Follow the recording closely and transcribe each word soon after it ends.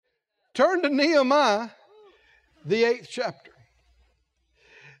Turn to Nehemiah, the 8th chapter.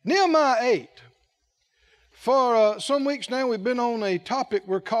 Nehemiah 8. For some weeks now we've been on a topic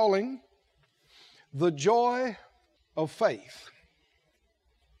we're calling the joy of faith.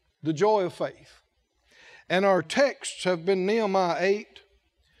 The joy of faith. And our texts have been Nehemiah 8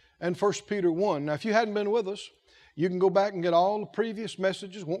 and 1 Peter 1. Now if you hadn't been with us, you can go back and get all the previous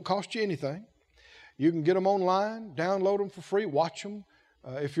messages. It won't cost you anything. You can get them online, download them for free, watch them.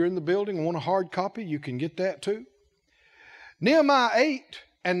 If you're in the building and want a hard copy, you can get that too. Nehemiah 8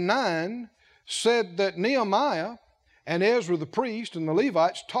 and 9 said that Nehemiah and Ezra the priest and the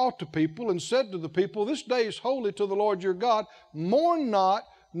Levites taught the people and said to the people, "This day is holy to the Lord your God. Mourn not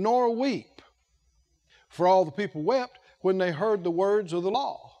nor weep." For all the people wept when they heard the words of the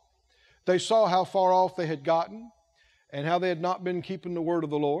law. They saw how far off they had gotten and how they had not been keeping the word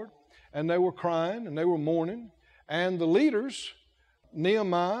of the Lord. And they were crying and they were mourning. And the leaders,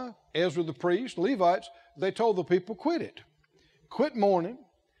 Nehemiah, Ezra the priest, Levites, they told the people, quit it. Quit mourning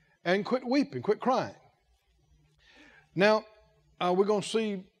and quit weeping, quit crying. Now, we're going to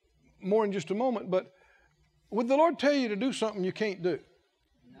see more in just a moment, but would the Lord tell you to do something you can't do?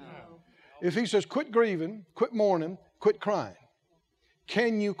 No. If He says quit grieving, quit mourning, quit crying,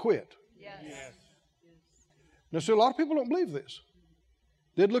 can you quit? Yes. Now, see, a lot of people don't believe this.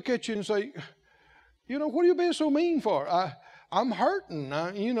 They'd look at you and say, what are you being so mean for? I'm hurting.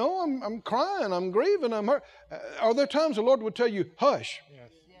 I'm crying. I'm grieving. I'm hurt. Are there times the Lord would tell you, hush,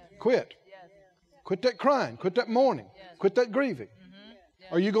 quit. Quit that crying. Quit that mourning. Quit that grieving.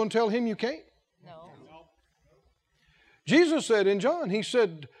 Are you going to tell Him you can't? No. Jesus said in John, He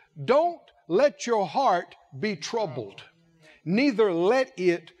said, don't let your heart be troubled, neither let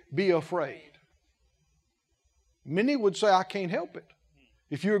it be afraid. Many would say, I can't help it.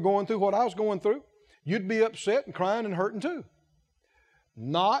 If you were going through what I was going through, you'd be upset and crying and hurting too.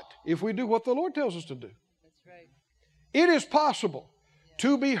 Not if we do what the Lord tells us to do. That's right. It is possible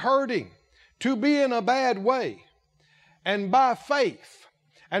to be hurting, to be in a bad way, and by faith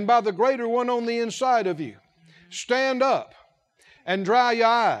and by the greater one on the inside of you, stand up and dry your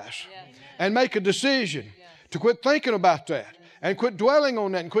eyes and make a decision to quit thinking about that and quit dwelling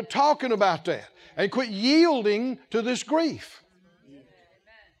on that and quit talking about that and quit yielding to this grief.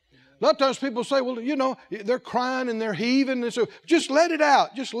 A lot of times people say, well, they're crying and they're heaving. And so just let it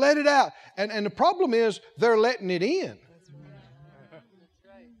out. Just let it out. And the problem is they're letting it in.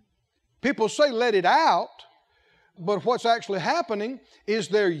 People say let it out, but what's actually happening is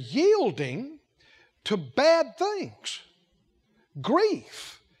they're yielding to bad things.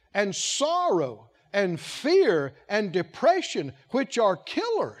 Grief and sorrow and fear and depression, which are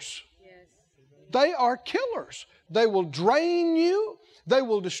killers. They are killers. They will drain you. They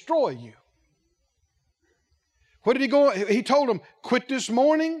will destroy you. What did He go? He told them, quit this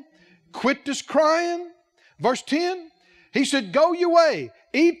mourning, quit this crying. Verse 10, He said, go your way,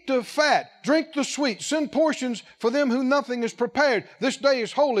 eat the fat, drink the sweet, send portions for them who nothing is prepared. This day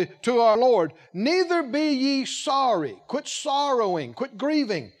is holy to our Lord. Neither be ye sorry. Quit sorrowing, quit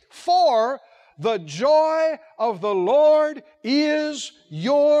grieving. For the joy of the Lord is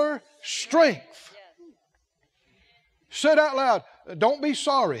your strength. Say it out loud. Don't be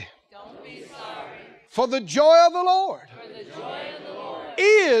sorry. Don't be sorry. For the joy of the Lord,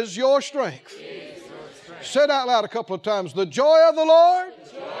 is your strength. Say it out loud a couple of times. The joy of the Lord,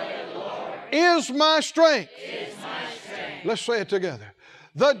 is my strength. Let's say it together.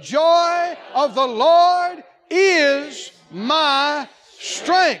 The joy of the Lord is my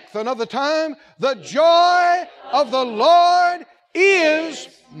strength. Another time. The joy of the Lord is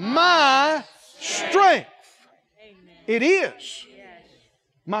my strength. It is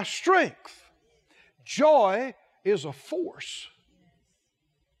my strength. Joy is a force.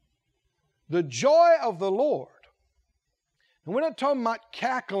 The joy of the Lord. And we're not talking about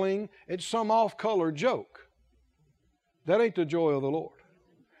cackling at some off-color joke. That ain't the joy of the Lord.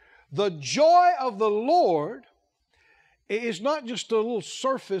 The joy of the Lord is not just a little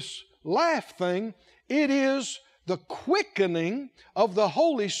surface laugh thing. It is the quickening of the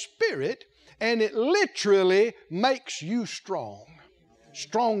Holy Spirit. And it literally makes you strong.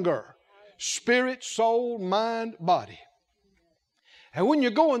 Stronger. Spirit, soul, mind, body. And when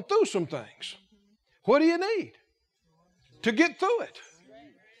you're going through some things, what do you need? To get through it.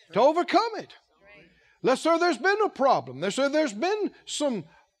 To overcome it. Let's say there's been a problem. Let's say there's been some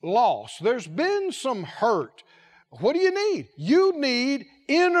loss. There's been some hurt. What do you need? You need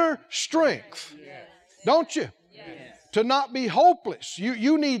inner strength. Don't you? To not be hopeless.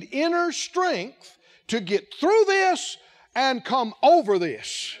 You need inner strength to get through this and come over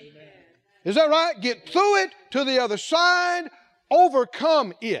this. Is that right? Get through it to the other side,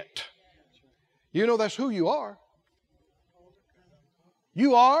 overcome it. You know that's who you are.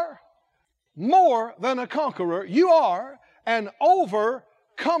 You are more than a conqueror. You are an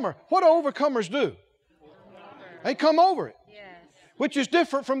overcomer. What do overcomers do? They come over it, which is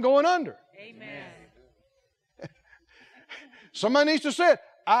different from going under. Amen. Somebody needs to say it.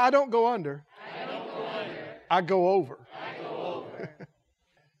 I don't go under. I go over.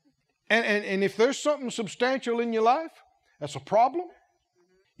 And if there's something substantial in your life that's a problem,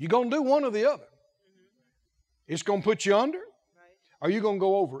 you're going to do one or the other. It's going to put you under, or you're going to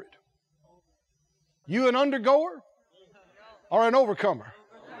go over it. You an undergoer or an overcomer?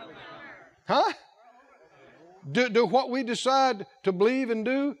 Huh? Do what we decide to believe and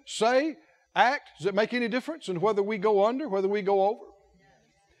do, say, act, does it make any difference in whether we go under, whether we go over?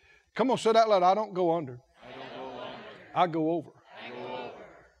 Come on, say it out loud. I don't go under. I go over.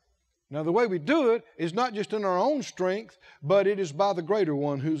 Now, the way we do it is not just in our own strength, but it is by the greater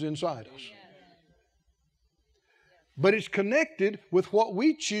one who's inside us. But it's connected with what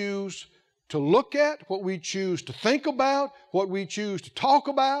we choose to look at, what we choose to think about, what we choose to talk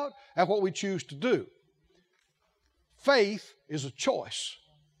about, and what we choose to do. Faith is a choice.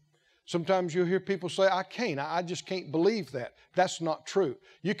 Sometimes you'll hear people say, I just can't believe that. That's not true.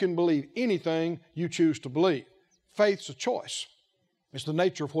 You can believe anything you choose to believe. Faith's a choice. It's the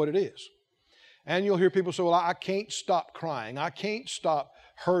nature of what it is. And you'll hear people say, well, I can't stop crying. I can't stop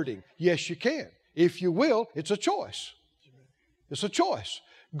hurting. Yes, you can. If you will, it's a choice. It's a choice.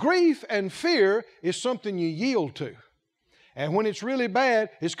 Grief and fear is something you yield to. And when it's really bad,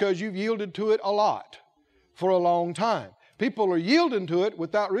 it's because you've yielded to it a lot for a long time. People are yielding to it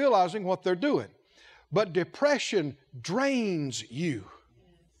without realizing what they're doing. But depression drains you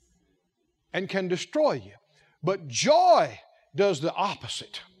and can destroy you. But joy does the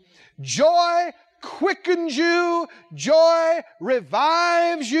opposite. Joy quickens you. Joy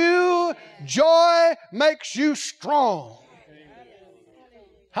revives you. Joy makes you strong.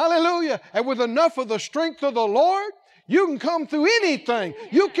 Hallelujah. And with enough of the strength of the Lord, you can come through anything.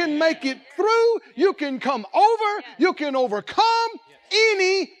 You can make it through. You can come over. You can overcome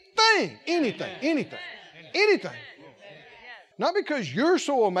anything. Anything. Not because you're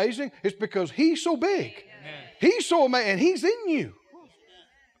so amazing. It's because He's so big. He's so amazing. And He's in you.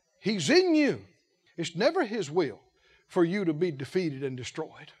 He's in you. It's never His will for you to be defeated and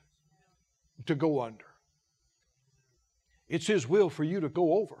destroyed, to go under. It's His will for you to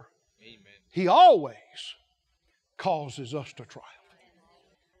go over. Amen. He always causes us to triumph.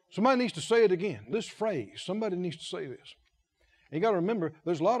 Somebody needs to say it again. This phrase, somebody needs to say this. And you got to remember,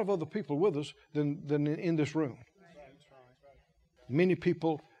 there's a lot of other people with us than in this room. Many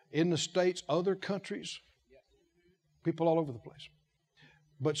people in the States, other countries, people all over the place.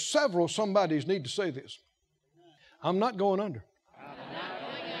 But several somebodies need to say this. I'm not going under.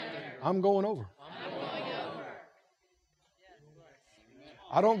 I'm going over.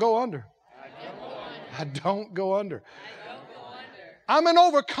 I don't go under. I don't go under. I'm an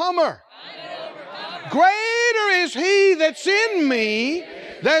overcomer. Greater is He that's in me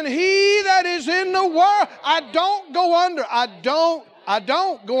than he that is in the world. I don't go under. I don't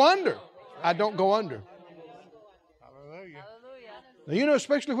go under. I don't go under. Hallelujah. Now, you know,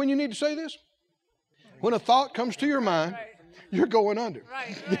 especially when you need to say this, when a thought comes to your mind, you're going under.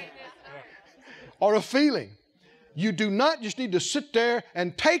 Or a feeling. You do not just need to sit there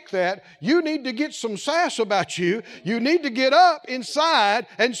and take that. You need to get some sass about you. You need to get up inside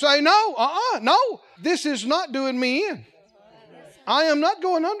and say, no, no. This is not doing me in. I am not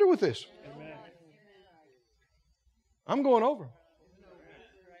going under with this. I'm going over.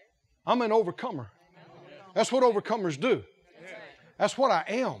 I'm an overcomer. That's what overcomers do. That's what I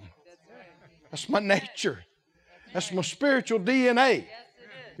am. That's my nature. That's my spiritual DNA.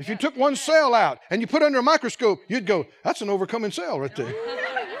 If you took one cell out and you put it under a microscope, you'd go, that's an overcoming cell right there.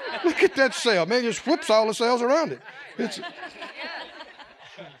 Look at that cell. Man, it just whips all the cells around it.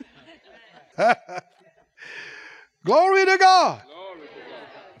 Glory to God.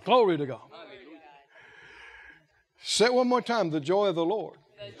 Glory to God. Say it one more time. The joy of the Lord,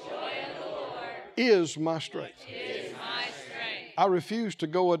 is my strength. I refuse to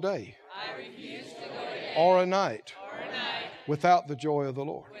go a day or a night without the joy of the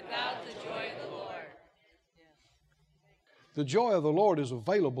Lord. The joy of the Lord is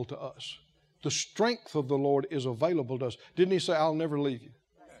available to us. The strength of the Lord is available to us. Didn't He say, I'll never leave you.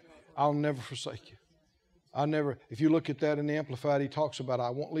 I'll never forsake you. If you look at that in the Amplified, he talks about, I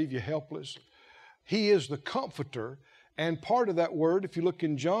won't leave you helpless. He is the comforter. And part of that word, if you look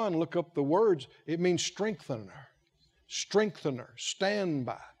in John, look up the words, it means strengthener. Strengthener,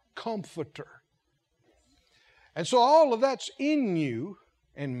 standby, comforter. And so all of that's in you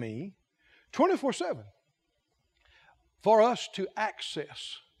and me 24/7 for us to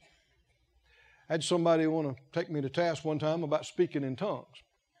access. I had somebody want to take me to task one time about speaking in tongues.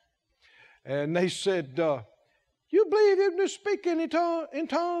 And they said, you believe you can just speak in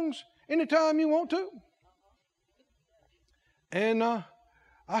tongues anytime you want to? And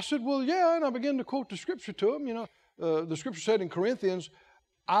I said, well, yeah. And I began to quote the scripture to them. You know, the scripture said in Corinthians,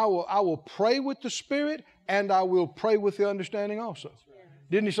 I will pray with the Spirit and I will pray with the understanding also.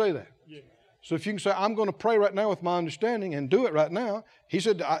 Didn't he say that? Yeah. So if you can say, I'm going to pray right now with my understanding and do it right now. He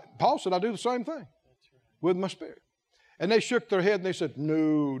said, Paul said, I do the same thing with my spirit. And they shook their head and they said,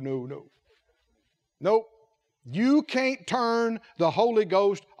 no. Nope. You can't turn the Holy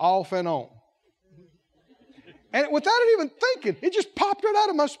Ghost off and on. And without it even thinking, it just popped right out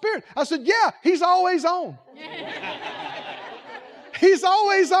of my spirit. I said, yeah, he's always on. He's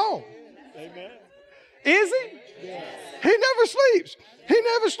always on. Amen. Is he? Yes. He never sleeps. He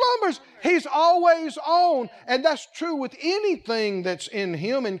never slumbers. He's always on. And that's true with anything that's in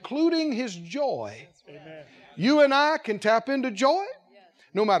him, including his joy. Amen. You and I can tap into joy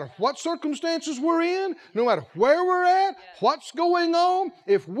no matter what circumstances we're in, no matter where we're at, what's going on.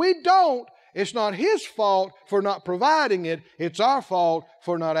 If we don't, it's not his fault for not providing it. It's our fault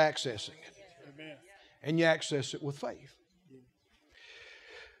for not accessing it. Amen. And you access it with faith.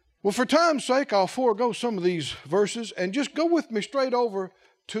 Well, for time's sake, I'll forego some of these verses and just go with me straight over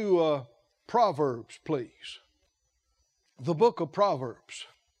to Proverbs, please. The book of Proverbs.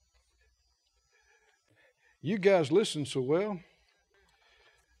 You guys listen so well,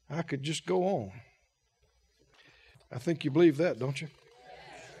 I could just go on. I think you believe that, don't you?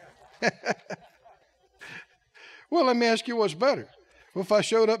 Well, let me ask you what's better. Well, if I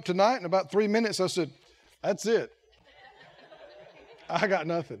showed up tonight in about 3 minutes, I said, that's it. I got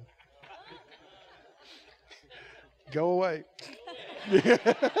nothing. Go away.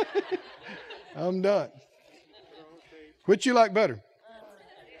 I'm done. Which you like better?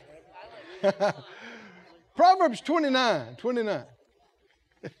 Proverbs 29.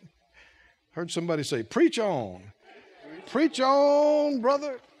 Heard somebody say, preach on. Preach on,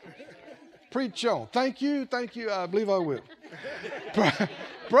 brother. Preach on. Thank you. I believe I will.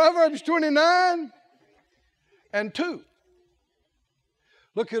 Proverbs 29 and 2.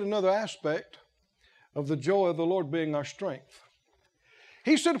 Look at another aspect of the joy of the Lord being our strength.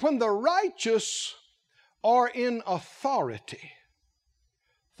 He said, when the righteous are in authority,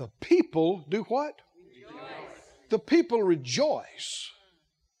 the people do what? Rejoice. The people rejoice.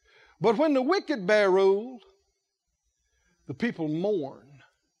 But when the wicked bear rule, the people mourn.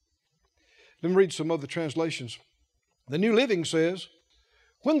 Let me read some other translations. The New Living says,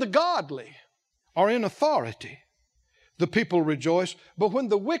 when the godly are in authority, the people rejoice. But when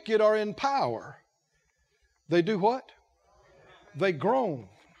the wicked are in power, they do what? They groan.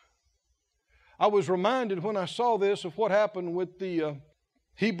 I was reminded when I saw this of what happened with the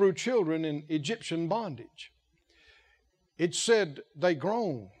Hebrew children in Egyptian bondage. It said they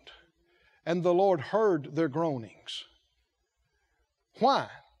groaned, and the Lord heard their groanings. Why?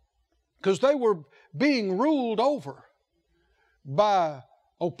 Because they were being ruled over by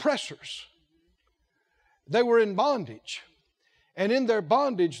oppressors. They were in bondage, and in their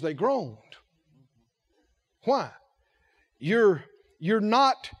bondage they groaned. Why? You're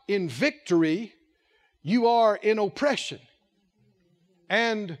not in victory, you are in oppression.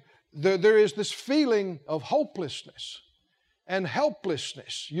 And there is this feeling of hopelessness and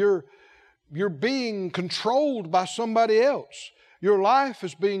helplessness. You're being controlled by somebody else. Your life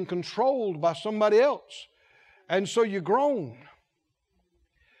is being controlled by somebody else. And so you groan.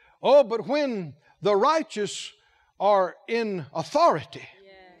 Oh, but when the righteous are in authority,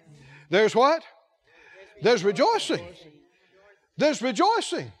 there's what? There's rejoicing. There's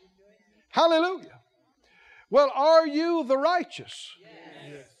rejoicing. Hallelujah. Well, are you the righteous?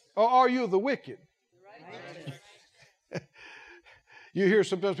 Yes. Or are you the wicked? You hear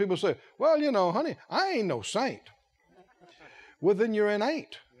sometimes people say, well, you know, honey, I ain't no saint. Well, then you're an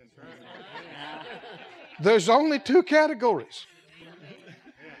ain't. There's only two categories.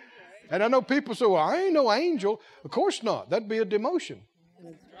 And I know people say, well, I ain't no angel. Of course not. That'd be a demotion.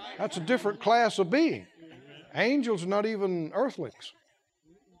 That's a different class of being. Angels are not even earthlings.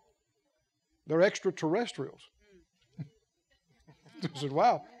 They're extraterrestrials. I said,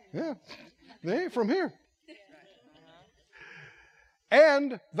 wow, yeah, they ain't from here.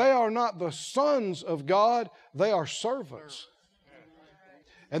 And they are not the sons of God, they are servants.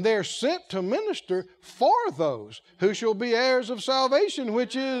 And they are sent to minister for those who shall be heirs of salvation,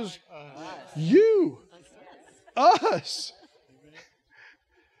 which is you, us.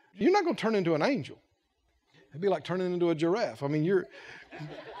 You're not going to turn into an angel. It'd be like turning into a giraffe. I mean,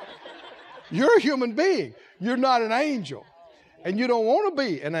 You're a human being. You're not an angel. And you don't want to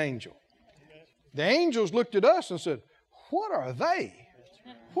be an angel. The angels looked at us and said, what are they?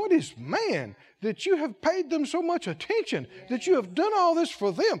 What is man that you have paid them so much attention, that you have done all this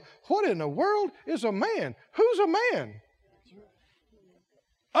for them? What in the world is a man? Who's a man?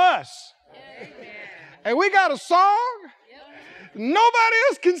 Us. And we got a song nobody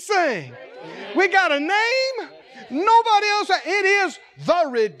else can sing. We got a name nobody else. It is the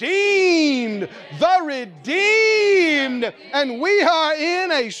redeemed. The redeemed. And we are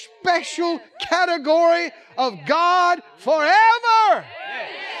in a special category of God forever.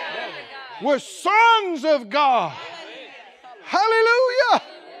 We're sons of God. Hallelujah.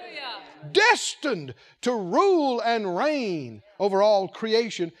 Destined to rule and reign over all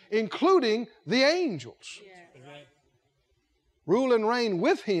creation, including the angels. Rule and reign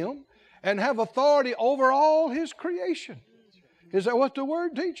with Him and have authority over all His creation. Is that what the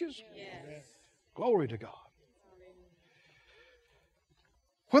Word teaches? Yes. Glory to God.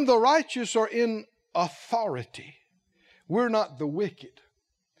 When the righteous are in authority, we're not the wicked.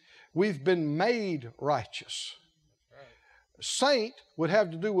 We've been made righteous. Saint would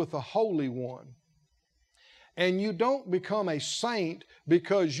have to do with the Holy One. And you don't become a saint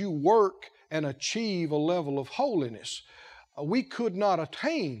because you work and achieve a level of holiness. We could not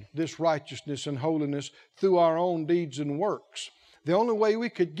attain this righteousness and holiness through our own deeds and works. The only way we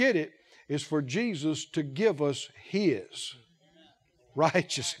could get it is for Jesus to give us His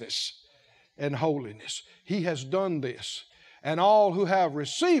righteousness and holiness. He has done this. And all who have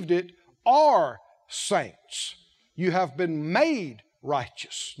received it are saints. You have been made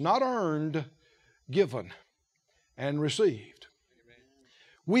righteous, not earned, given and received.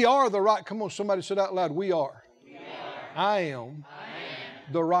 We are the right. Come on, somebody said out loud, we are. I am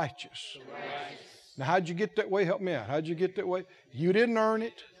the righteous. Now, how'd you get that way? Help me out. How'd you get that way? You didn't earn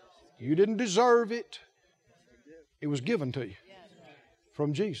it. You didn't deserve it. It was given to you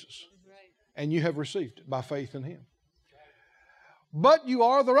from Jesus. And you have received it by faith in Him. But you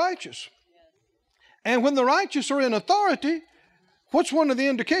are the righteous. And when the righteous are in authority, what's one of the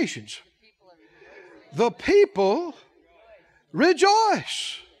indications? The people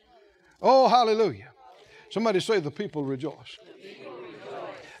rejoice. Oh, hallelujah. Somebody say the people rejoice.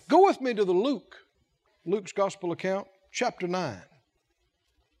 Go with me to Luke's Gospel account, chapter 9.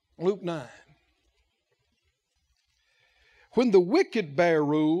 Luke 9. When the wicked bear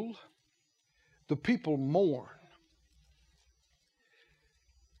rule, the people mourn.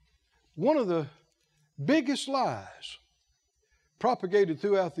 One of the biggest lies propagated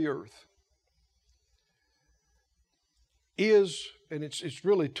throughout the earth is, and it's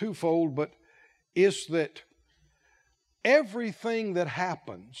really twofold, but is that everything that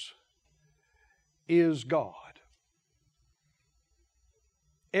happens is God.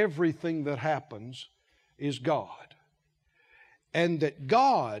 Everything that happens is God. And that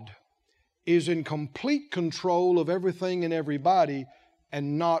God is in complete control of everything and everybody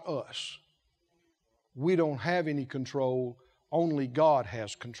and not us. We don't have any control. Only God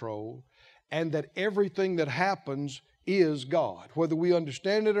has control. And that everything that happens is God. Whether we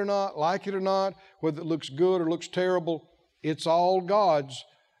understand it or not, like it or not, whether it looks good or looks terrible, it's all God's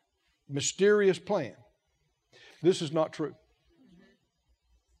mysterious plan. This is not true.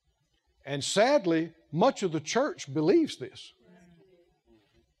 And sadly, much of the church believes this.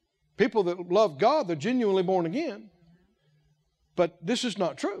 People that love God, they're genuinely born again. But this is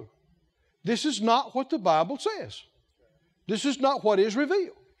not true. This is not what the Bible says. This is not what is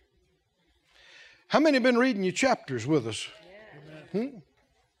revealed. How many have been reading your chapters with us? The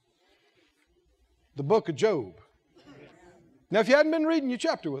book of Job. Now, if you hadn't been reading your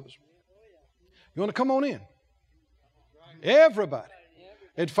chapter with us, you want to come on in. Everybody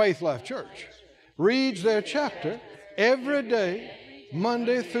at Faith Life Church reads their chapter every day,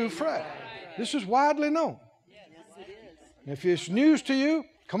 Monday through Friday. This is widely known. If it's news to you,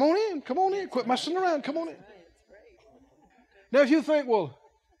 come on in, come on in. Quit messing around, come on in. Now, if you think, well,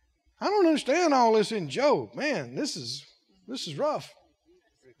 I don't understand all this in Job. Man, this is rough.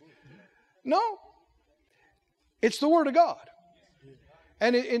 No. It's the Word of God.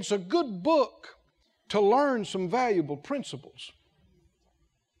 And it's a good book to learn some valuable principles.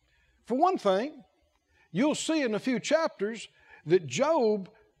 For one thing, you'll see in a few chapters that Job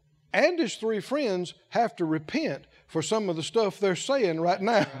and his three friends have to repent for some of the stuff they're saying right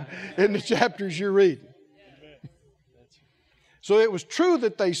now in the chapters you're reading. So it was true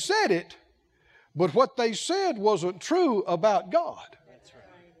that they said it, but what they said wasn't true about God.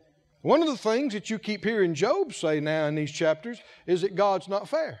 One of the things that you keep hearing Job say now in these chapters is that God's not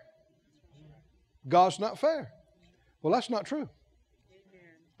fair. God's not fair. Well, that's not true.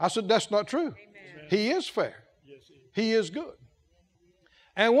 I said, that's not true. He is fair. He is good.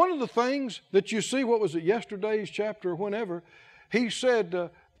 And one of the things that you see, what was it, yesterday's chapter or whenever, he said,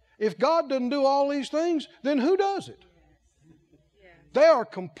 if God doesn't do all these things, then who does it? They are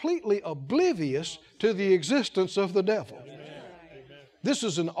completely oblivious to the existence of the devil. This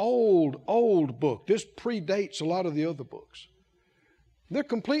is an old book. This predates a lot of the other books. They're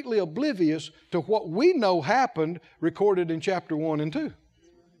completely oblivious to what we know happened recorded in chapter 1 and 2.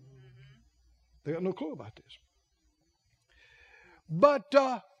 They got no clue about this. But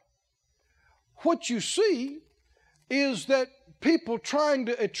what you see is that people trying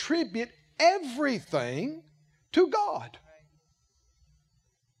to attribute everything to God.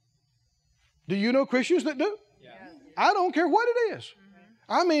 Do you know Christians that do? Yeah. I don't care what it is.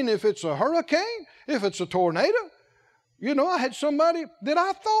 I mean, if it's a hurricane, if it's a tornado, you know, I had somebody that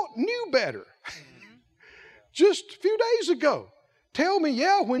I thought knew better just a few days ago tell me,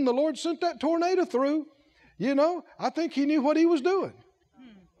 yeah, when the Lord sent that tornado through, you know, I think He knew what He was doing.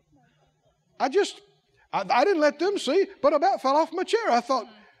 I didn't let them see, but I about fell off my chair. I thought,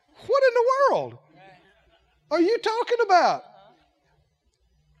 what in the world are you talking about?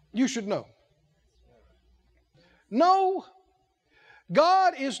 You should know. No,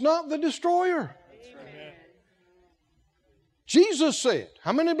 God is not the destroyer. Jesus said,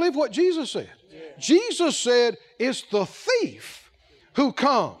 how many believe what Jesus said? Jesus said, it's the thief who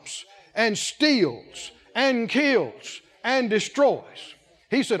comes and steals and kills and destroys.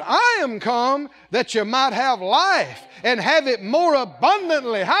 He said, I am come that you might have life and have it more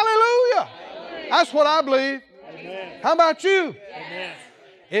abundantly. Hallelujah. That's what I believe. Amen. How about you? Amen.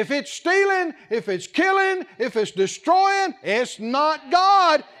 If it's stealing, if it's killing, if it's destroying, it's not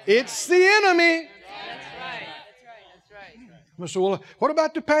God. It's the enemy. That's right. That's right. So, well, what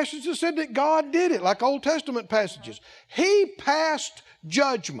about the passage that said that God did it, like Old Testament passages? He passed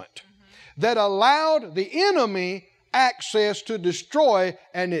judgment that allowed the enemy access to destroy,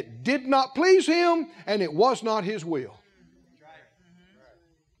 and it did not please Him, and it was not His will.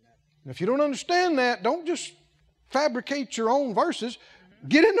 And if you don't understand that, don't just fabricate your own verses.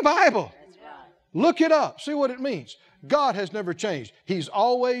 Get in the Bible. Look it up. See what it means. God has never changed. He's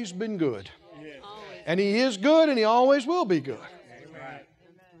always been good. And He is good, and He always will be good.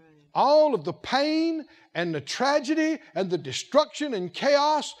 All of the pain and the tragedy and the destruction and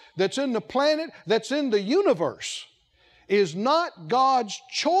chaos that's in the planet, that's in the universe, is not God's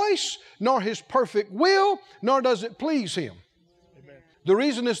choice, nor His perfect will, nor does it please Him. The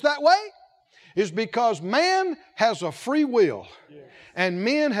reason it's that way is because man has a free will. And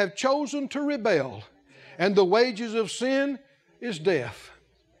men have chosen to rebel. And the wages of sin is death.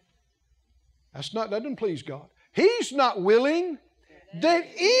 That doesn't please God. He's not willing that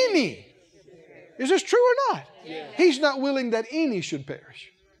any, is this true or not? He's not willing that any should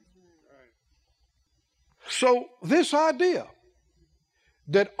perish. So this idea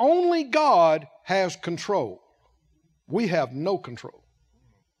that only God has control, we have no control.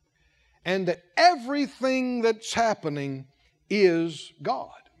 And that everything that's happening is God.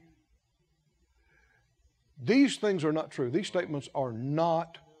 These things are not true. These statements are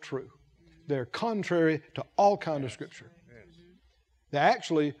not true. They're contrary to all kind of Scripture. They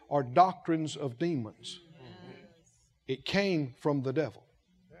actually are doctrines of demons. It came from the devil.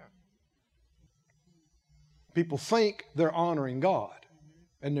 People think they're honoring God,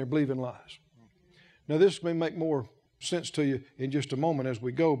 and they're believing lies. Now, this may make more sense to you in just a moment as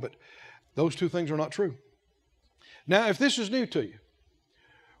we go, but those two things are not true. Now, if this is new to you,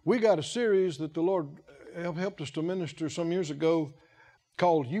 we got a series that the Lord helped us to minister some years ago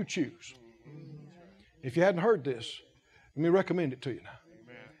called You Choose. If you hadn't heard this, let me recommend it to you now.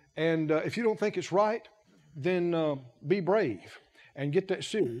 And if you don't think it's right, then be brave and get that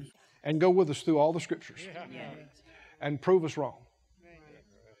series and go with us through all the Scriptures and prove us wrong.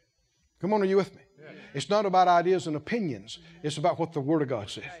 Come on, are you with me? It's not about ideas and opinions. It's about what the Word of God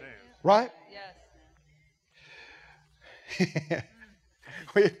says. Right?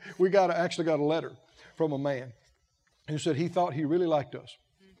 we actually got a letter from a man who said he thought he really liked us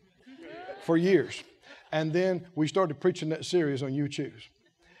for years. And then we started preaching that series on You Choose.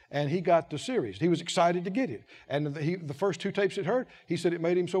 And he got the series. He was excited to get it. And the first two tapes he'd heard, he said it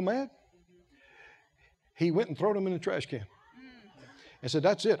made him so mad. He went and threw them in the trash can. And said,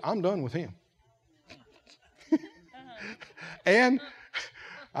 that's it. I'm done with him. And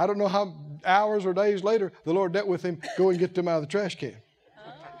I don't know how hours or days later, the Lord dealt with him, go and get them out of the trash can.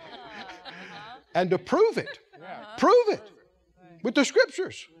 And to prove it with the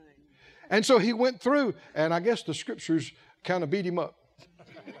Scriptures. And so he went through, and I guess the Scriptures kind of beat him up.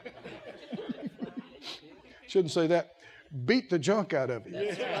 Shouldn't say that. beat the junk out of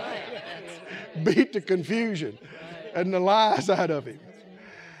him. Beat the confusion and the lies out of him.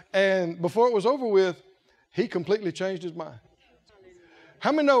 And before it was over with, he completely changed his mind.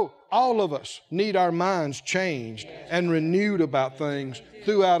 How many know all of us need our minds changed and renewed about things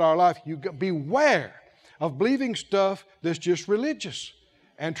throughout our life? You beware of believing stuff that's just religious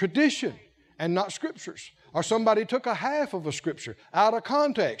and tradition and not scriptures. Or somebody took a half of a scripture out of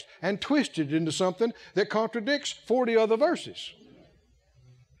context and twisted it into something that contradicts 40 other verses.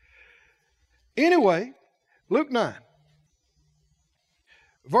 Anyway, Luke 9,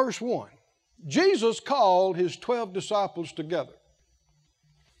 verse 1. Jesus called his 12 disciples together.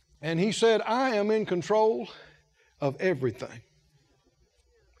 And he said, I am in control of everything.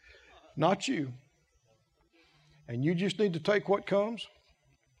 Not you. And you just need to take what comes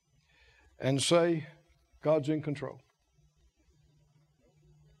and say, God's in control.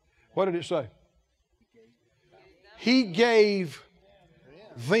 What did it say? He gave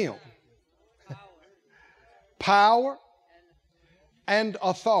them power and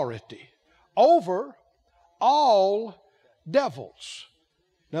authority over all devils.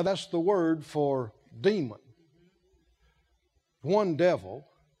 Now that's the word for demon. One devil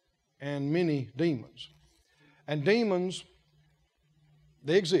and many demons. And demons,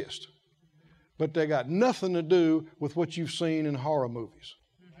 they exist. But they got nothing to do with what you've seen in horror movies.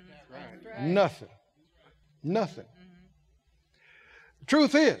 Right. Nothing. Nothing. The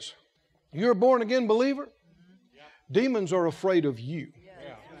truth is, you're a born again believer, demons are afraid of you.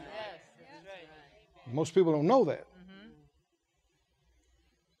 Most people don't know that.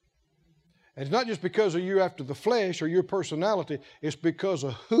 And it's not just because of you after the flesh or your personality, it's because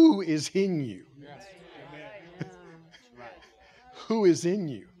of who is in you. Who is in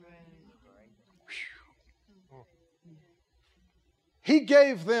you. He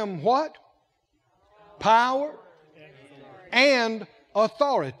gave them what? Power and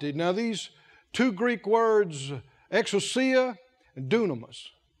authority. Now these two Greek words, exousia and dunamis,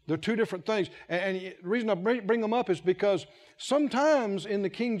 they're two different things. And the reason I bring them up is because sometimes in the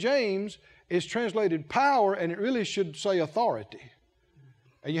King James it's translated power and it really should say authority.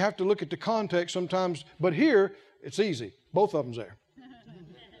 And you have to look at the context sometimes. But here it's easy. Both of them's there.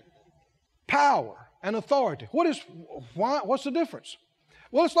 Power and authority. What's the difference?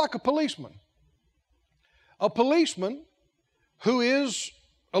 Well, it's like a policeman. A policeman who is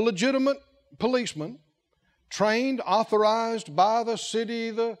a legitimate policeman, trained, authorized by the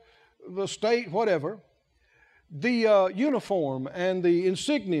city, the state, whatever, the uniform and the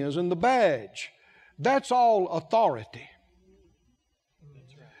insignias and the badge, that's all authority.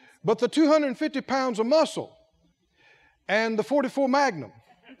 But the 250 pounds of muscle and the 44 Magnum,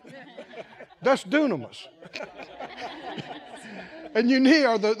 that's dunamis. And you need,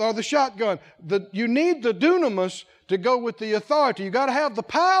 or the shotgun. You need the dunamis to go with the authority. You got to have the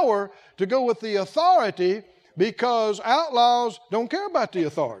power to go with the authority because outlaws don't care about the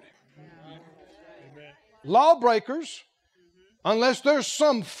authority. Lawbreakers, unless there's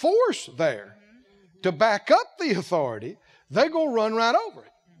some force there to back up the authority, they're going to run right over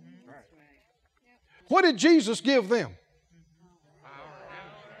it. What did Jesus give them?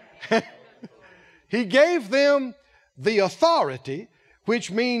 He gave them the authority,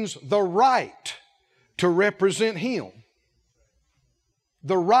 which means the right to represent Him.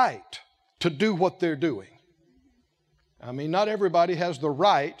 The right to do what they're doing. I mean, not everybody has the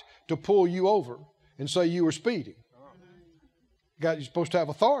right to pull you over and say you were speeding. You're supposed to have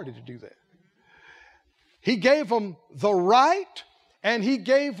authority to do that. He gave them the right and He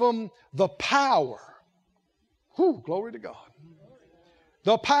gave them the power. Whew, glory to God.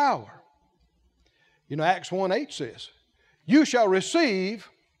 The power. You know, Acts 1:8 says, you shall receive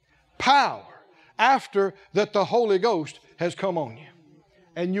power after that the Holy Ghost has come on you.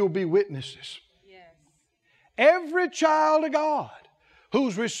 And you'll be witnesses. Yes. Every child of God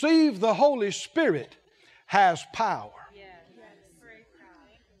who's received the Holy Spirit has power. Yes.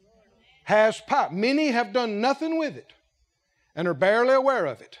 Has power. Many have done nothing with it and are barely aware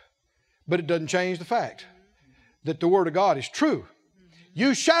of it. But it doesn't change the fact that the Word of God is true.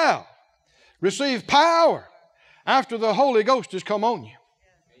 You shall receive power after the Holy Ghost has come on you.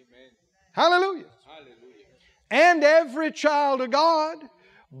 Amen. Hallelujah. Hallelujah. And every child of God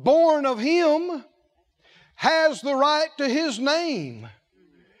born of Him has the right to His name,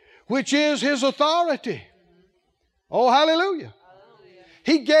 which is His authority. Oh, hallelujah.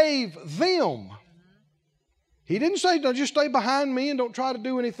 He gave them. He didn't say, don't just stay behind me and don't try to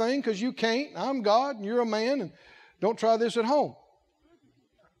do anything because you can't. I'm God and you're a man and don't try this at home.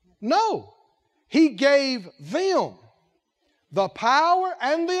 No. He gave them the power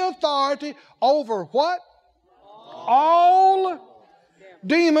and the authority over what? all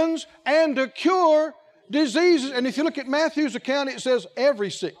demons and to cure diseases. And if you look at Matthew's account, it says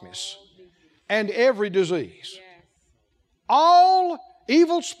every sickness and every disease. All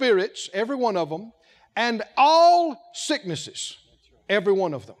evil spirits, every one of them, and all sicknesses, every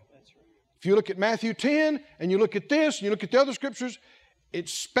one of them. If you look at Matthew 10 and you look at this and you look at the other scriptures, it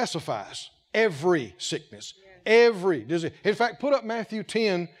specifies every sickness, every disease. In fact, put up Matthew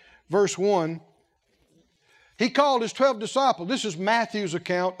 10, verse 1. He called his 12 disciples. This is Matthew's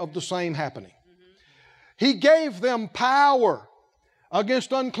account of the same happening. He gave them power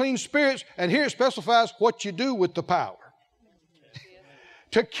against unclean spirits, and here it specifies what you do with the power.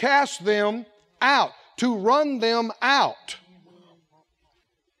 To cast them out, to run them out,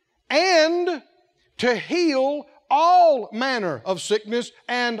 and to heal all manner of sickness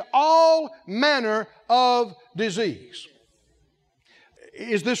and all manner of disease.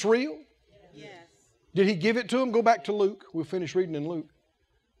 Is this real? Yes. Did He give it to them? Go back to Luke. We'll finish reading in Luke.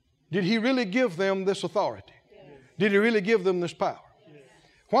 Did He really give them this authority? Yes. Did He really give them this power? Yes.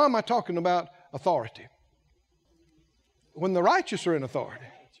 Why am I talking about authority? When the righteous are in authority,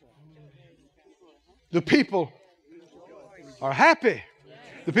 the people are happy.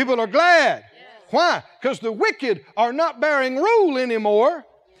 The people are glad. Why? Because the wicked are not bearing rule anymore.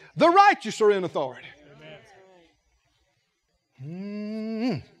 The righteous are in authority.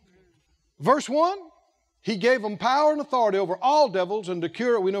 Verse 1, He gave them power and authority over all devils and to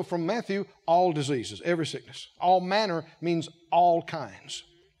cure, we know from Matthew, all diseases, every sickness. All manner means all kinds.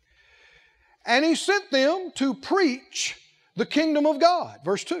 And He sent them to preach the kingdom of God,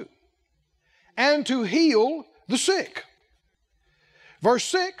 verse 2, and to heal the sick. Verse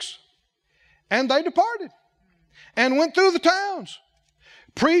 6, and they departed and went through the towns,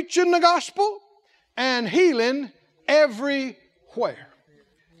 preaching the gospel and healing everywhere.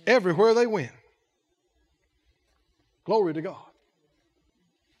 Everywhere they went. Glory to God.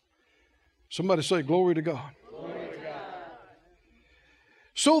 Somebody say, glory to God. Glory to God.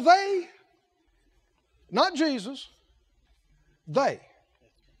 So they, not Jesus, they.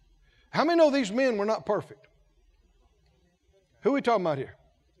 How many know these men were not perfect? Who are we talking about here?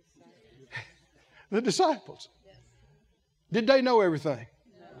 The disciples. Did they know everything?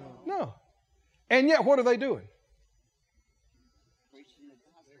 No. And yet, what are they doing?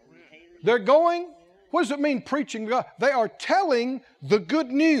 They're going, what does it mean preaching God? They are telling the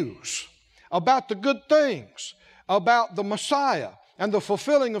good news about the good things, about the Messiah and the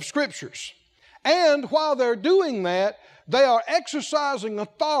fulfilling of Scriptures. And while they're doing that, they are exercising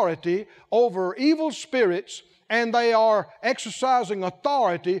authority over evil spirits, and they are exercising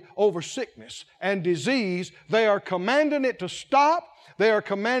authority over sickness and disease. They are commanding it to stop. They are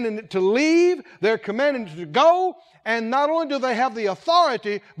commanding it to leave. They're commanding it to go. And not only do they have the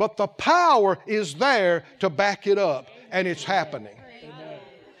authority, but the power is there to back it up. And it's happening.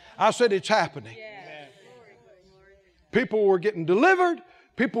 I said it's happening. People were getting delivered.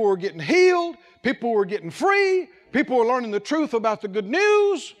 People were getting healed. People were getting free. People were learning the truth about the good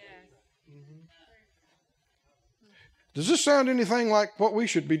news. Does this sound anything like what we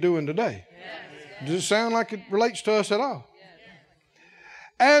should be doing today? Does it sound like it relates to us at all?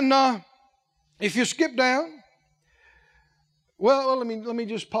 And if you skip down, well, let me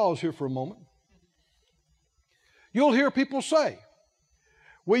just pause here for a moment. You'll hear people say,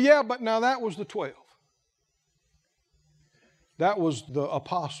 well, yeah, but now that was the 12. That was the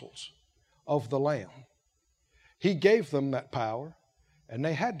apostles of the Lamb. He gave them that power, and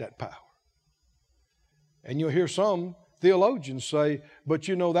they had that power. And you'll hear some theologians say, but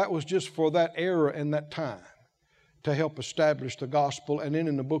you know, that was just for that era and that time to help establish the gospel and then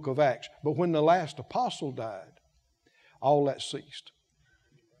in the book of Acts. But when the last apostle died, all that ceased.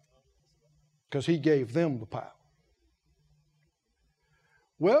 Because he gave them the power.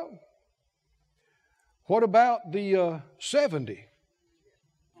 Well, what about the 70?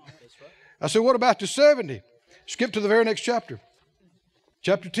 I said, what about the 70? Skip to the very next chapter.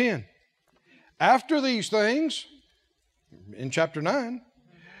 Chapter 10. After these things, in chapter 9,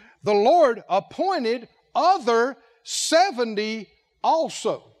 the Lord appointed other 70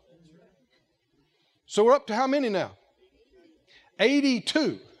 also. So we're up to how many now?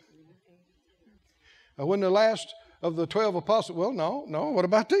 82. When the last of the 12 apostles, well, no, what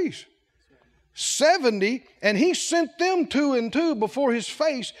about these? 70, and he sent them 2 and 2 before his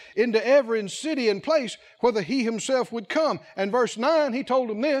face into every city and place whether he himself would come. And verse 9, he told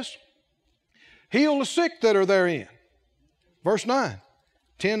them this, heal the sick that are therein. Verse 9,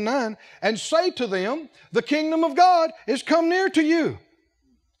 10:9, and say to them, the kingdom of God is come near to you.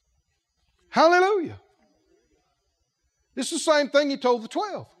 Hallelujah. This is the same thing he told the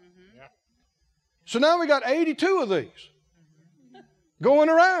 12. So now we got 82 of these going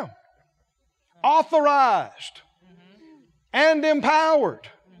around, authorized and empowered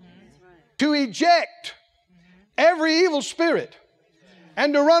to eject every evil spirit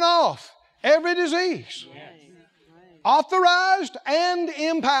and to run off every disease. Authorized and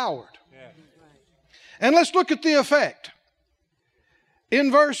empowered. And let's look at the effect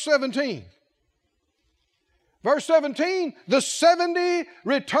in verse 17. Verse 17, the 70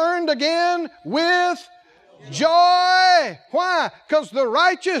 returned again with joy. Why? Because the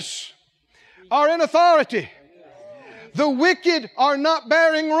righteous are in authority. The wicked are not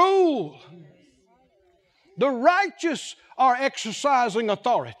bearing rule. The righteous are exercising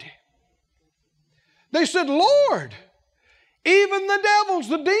authority. They said, Lord, even the devils,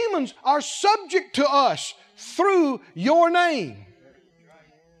 the demons, are subject to us through your name.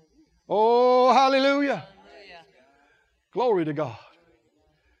 Oh, hallelujah. Glory to God.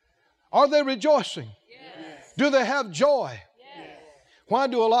 Are they rejoicing? Yes. Do they have joy? Yes. Why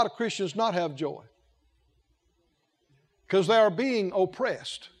do a lot of Christians not have joy? Because they are being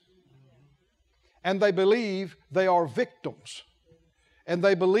oppressed. And they believe they are victims. And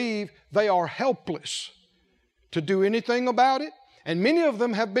they believe they are helpless to do anything about it. And many of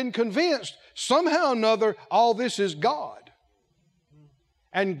them have been convinced somehow or another all this is God.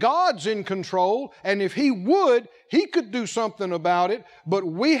 And God's in control, and if He would, He could do something about it, but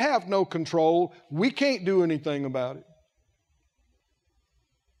we have no control. We can't do anything about it.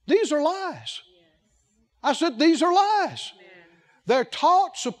 These are lies. I said these are lies. They're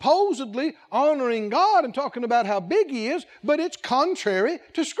taught supposedly honoring God and talking about how big He is, but it's contrary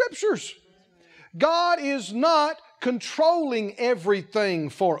to Scriptures. God is not controlling everything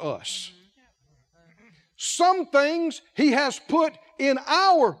for us. Some things He has put in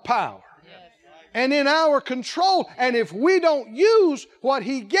our power and in our control. And if we don't use what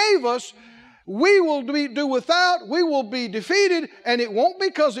He gave us, we will do without, we will be defeated, and it won't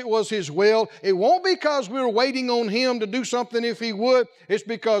because it was His will. It won't because we were waiting on Him to do something if He would. It's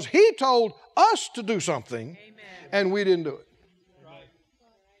because He told us to do something, and we didn't do it.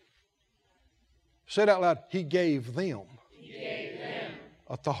 Say it out loud. He gave them,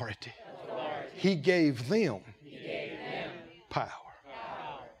 authority. He gave them power.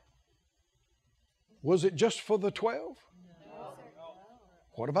 Was it just for the 12?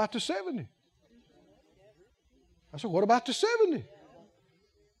 What about the 70? I said, what about the 70?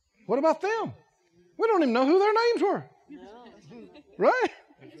 What about them? We don't even know who their names were. Right?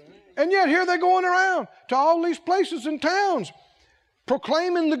 And yet here they're going around to all these places and towns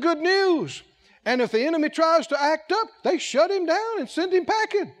proclaiming the good news. And if the enemy tries to act up, they shut him down and send him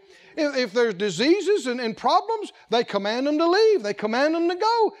packing. If there's diseases and problems, they command them to leave. They command them to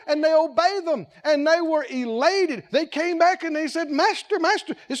go, and they obey them. And they were elated. They came back and they said, Master,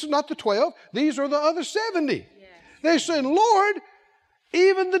 Master, this is not the 12. These are the other 70. Yes. They said, Lord,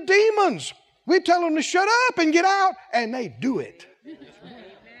 even the demons, we tell them to shut up and get out, and they do it.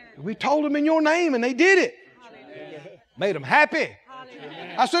 We told them in your name, and they did it. Made them happy.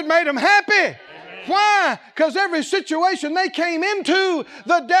 I said, made them happy. Why? Because every situation they came into,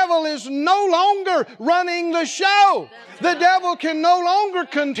 the devil is no longer running the show. The devil can no longer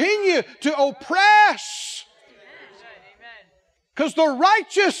continue to oppress. Because the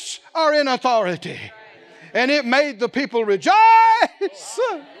righteous are in authority. And it made the people rejoice.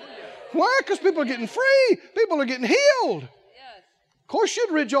 Why? Because people are getting free. People are getting healed. Of course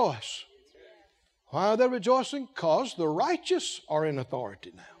you'd rejoice. Why are they rejoicing? Because the righteous are in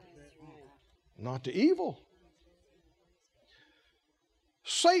authority now. Not the evil.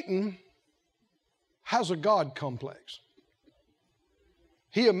 Satan has a God complex.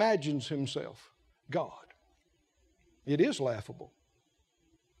 He imagines himself God. It is laughable.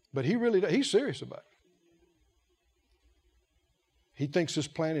 But he's serious about it. He thinks this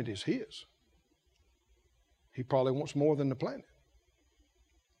planet is his. He probably wants more than the planet.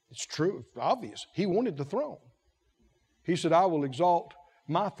 It's true, it's obvious. He wanted the throne. He said, I will exalt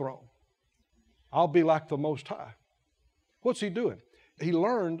my throne. I'll be like the Most High. What's he doing? He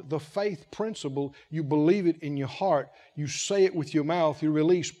learned the faith principle. You believe it in your heart. You say it with your mouth. You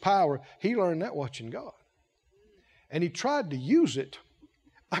release power. He learned that watching God. And he tried to use it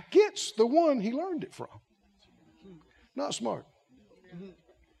against the one he learned it from. Not smart.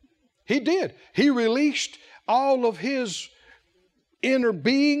 He did. He released all of his inner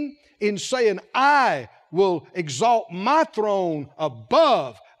being in saying, I will exalt my throne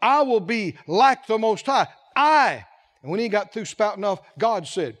above. I will be like the Most High. And when he got through spouting off, God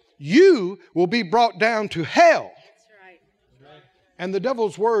said, you will be brought down to hell. That's right. And the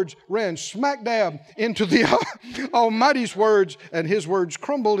devil's words ran smack dab into the Almighty's words, and his words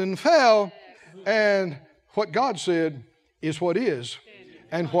crumbled and fell. And what God said is what is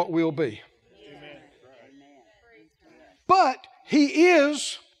and what will be. But he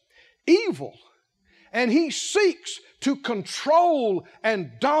is evil. And he seeks to control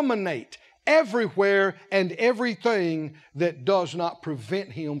and dominate everywhere and everything that does not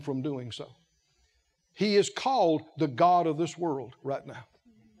prevent him from doing so. He is called the God of this world right now.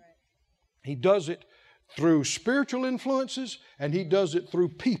 He does it through spiritual influences, and he does it through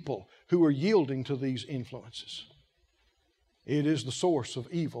people who are yielding to these influences. It is the source of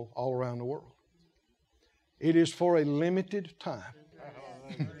evil all around the world. It is for a limited time.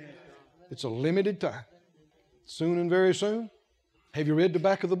 It's a limited time. Soon and very soon. Have you read the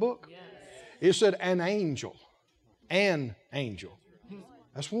back of the book? It said an angel. An angel.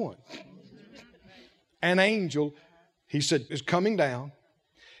 That's one. An angel, he said, is coming down.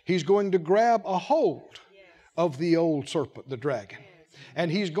 He's going to grab a hold of the old serpent, the dragon.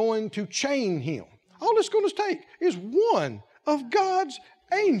 And he's going to chain him. All it's going to take is one of God's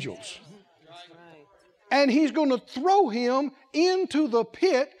angels. And he's going to throw him into the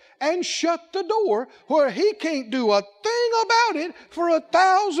pit and shut the door where he can't do a thing about it for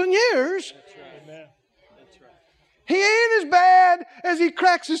 1,000 years. He ain't as bad as he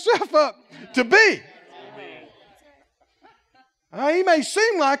cracks himself up to be. He may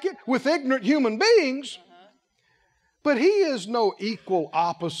seem like it with ignorant human beings, but he is no equal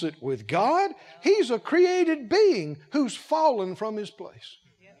opposite with God. He's a created being who's fallen from his place,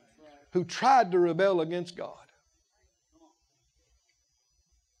 who tried to rebel against God.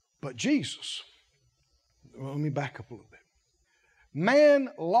 But Jesus, let me back up a little bit. Man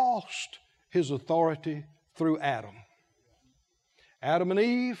lost his authority through Adam. Adam and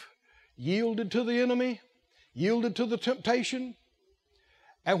Eve yielded to the enemy, yielded to the temptation.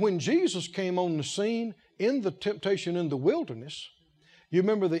 And when Jesus came on the scene in the temptation in the wilderness, you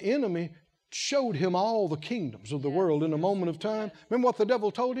remember the enemy showed him all the kingdoms of the world in a moment of time. Remember what the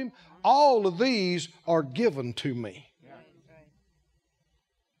devil told him? All of these are given to me.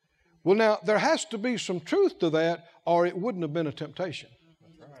 Well, now, there has to be some truth to that, or it wouldn't have been a temptation.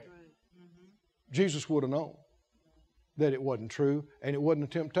 Jesus would have known that it wasn't true, and it wasn't a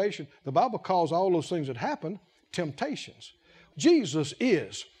temptation. The Bible calls all those things that happened temptations. Jesus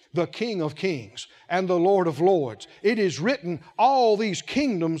is the King of Kings and the Lord of Lords. It is written, all these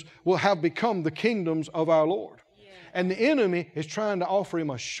kingdoms will have become the kingdoms of our Lord. And the enemy is trying to offer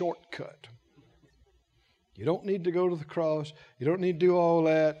him a shortcut. You don't need to go to the cross. You don't need to do all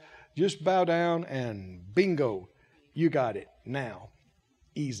that. Just bow down and bingo, you got it now.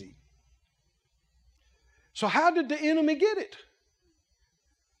 Easy. So how did the enemy get it?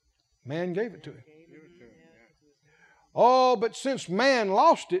 Man gave it to him. Oh, but since man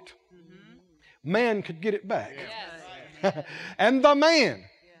lost it, man could get it back. And the man,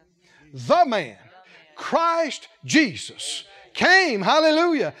 Christ Jesus, came,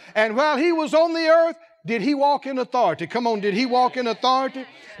 hallelujah. And while he was on the earth, did he walk in authority? Come on, did he walk in authority?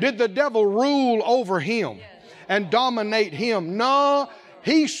 Did the devil rule over him and dominate him? No.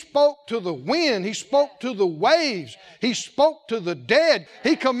 He spoke to the wind. He spoke to the waves. He spoke to the dead.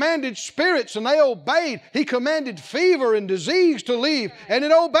 He commanded spirits and they obeyed. He commanded fever and disease to leave and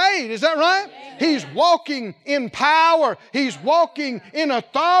it obeyed. Is that right? He's walking in power. He's walking in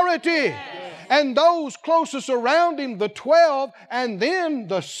authority. And those closest around him, the 12 and then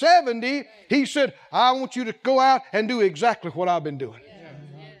the 70, he said, I want you to go out and do exactly what I've been doing.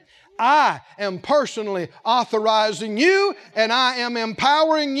 I am personally authorizing you and I am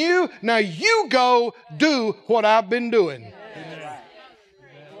empowering you. Now you go do what I've been doing.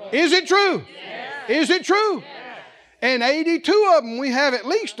 Is it true? Is it true? And 82 of them, we have at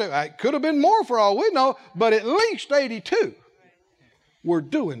least, it could have been more for all we know, but at least 82 were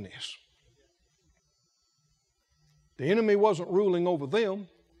doing this. The enemy wasn't ruling over them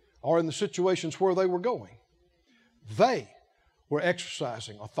or in the situations where they were going. They were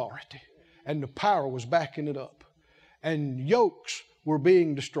exercising authority, and the power was backing it up. And yokes were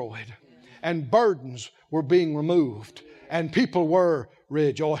being destroyed, and burdens were being removed, and people were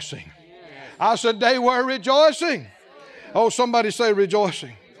rejoicing. I said they were rejoicing. Oh, somebody say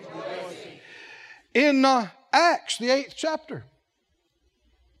rejoicing. In Acts, the 8th chapter,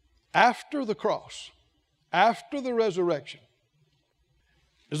 after the cross, after the resurrection,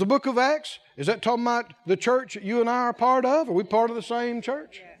 is the book of Acts, is that talking about the church that you and I are part of? Are we part of the same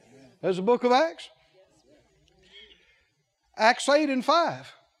church as the book of Acts? Acts 8 and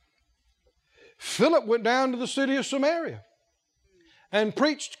 5. Philip went down to the city of Samaria and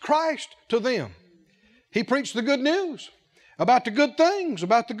preached Christ to them. He preached the good news about the good things,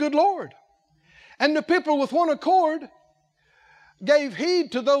 about the good Lord. And the people with one accord gave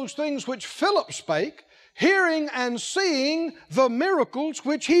heed to those things which Philip spake, hearing and seeing the miracles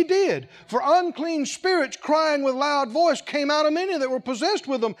which he did. For unclean spirits crying with loud voice came out of many that were possessed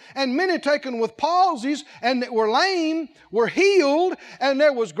with them, and many taken with palsies and that were lame were healed, and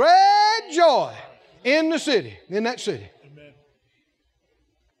there was great joy in the city, in that city. Amen.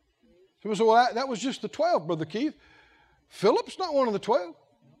 Someone said, well, that was just the 12, Brother Keith. Philip's not one of the 12.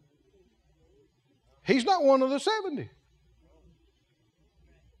 He's not one of the 70.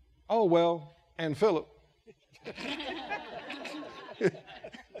 Oh, well, and Philip.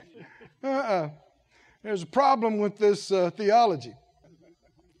 There's a problem with this theology.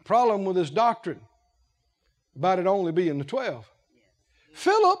 Problem with this doctrine about it only being the 12.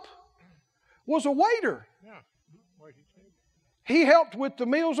 Philip was a waiter. He helped with the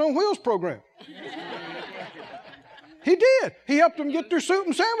Meals on Wheels program. He did. He helped them get their soup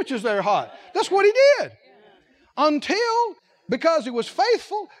and sandwiches there hot. That's what he did. Until, because he was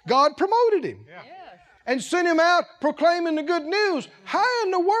faithful, God promoted him. And sent him out proclaiming the good news. How in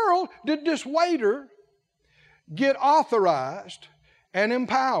the world did this waiter get authorized and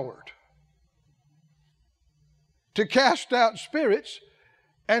empowered to cast out spirits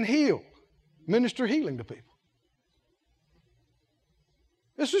and heal, minister healing to people?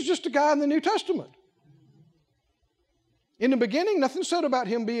 This is just a guy in the New Testament. In the beginning, nothing said about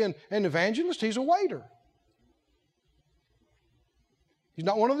him being an evangelist. He's a waiter. He's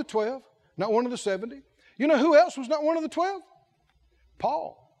not one of the 12, not one of the 70. You know who else was not one of the 12?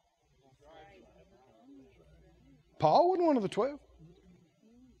 Paul. Paul wasn't one of the 12.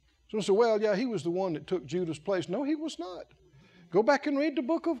 Someone said, well, yeah, he was the one that took Judas' place. No, he was not. Go back and read the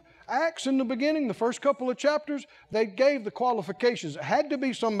book of Acts in the beginning, the first couple of chapters. They gave the qualifications. It had to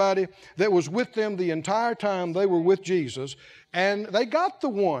be somebody that was with them the entire time they were with Jesus. And they got the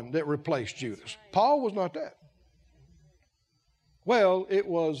one that replaced Judas. Paul was not that. Well, it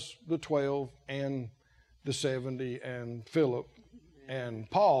was the 12 and the 70 and Philip and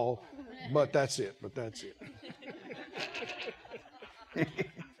Paul, but that's it.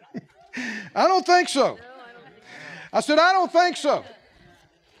 I don't think so. I said, I don't think so.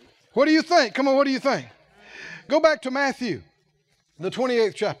 What do you think? Come on, what do you think? Go back to Matthew, the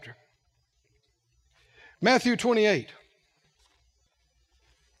 28th chapter. Matthew 28.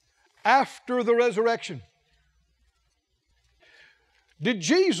 After the resurrection. Did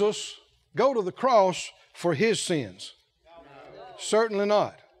Jesus go to the cross for his sins? Certainly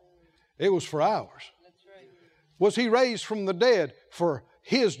not. It was for ours. Was he raised from the dead for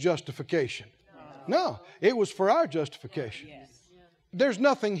his justification? No, it was for our justification. There's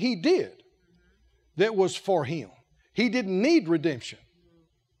nothing he did that was for him. He didn't need redemption.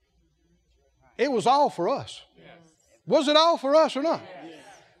 It was all for us. Was it all for us or not?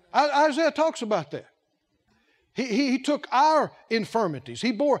 Isaiah talks about that. He took our infirmities.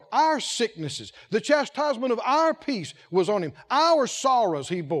 He bore our sicknesses. The chastisement of our peace was on him. Our sorrows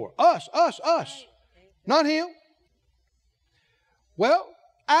he bore. Us. Not him. Well,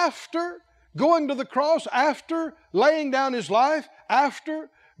 after going to the cross, after laying down his life, after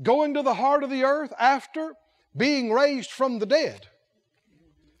going to the heart of the earth, after being raised from the dead,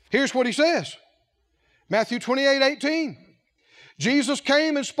 here's what he says. Matthew 28:18. Jesus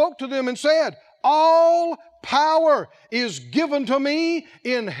came and spoke to them and said, all power is given to me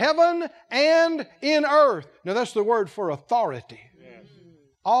in heaven and in earth. Now that's the word for authority. Yes.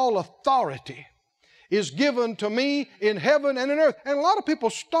 All authority is given to me in heaven and in earth. And a lot of people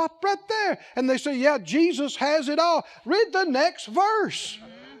stop right there and they say, yeah, Jesus has it all. Read the next verse.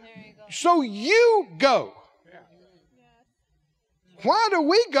 So you go. Why do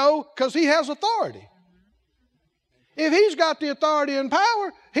we go? Because he has authority. If he's got the authority and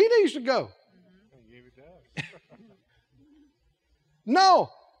power, he needs to go. No,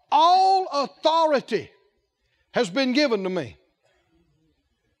 all authority has been given to me.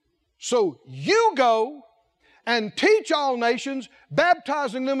 So you go and teach all nations,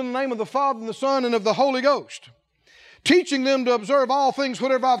 baptizing them in the name of the Father and the Son and of the Holy Ghost, teaching them to observe all things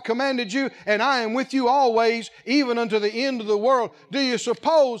whatever I've commanded you, and I am with you always, even unto the end of the world. Do you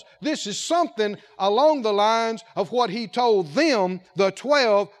suppose this is something along the lines of what he told them, the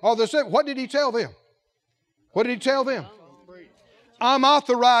 12, or the 7? What did he tell them? What did he tell them? I'm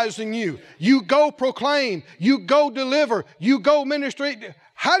authorizing you. You go proclaim. You go deliver. You go ministry.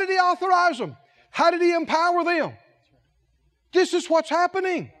 How did he authorize them? How did he empower them? This is what's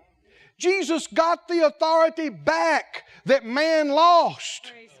happening. Jesus got the authority back that man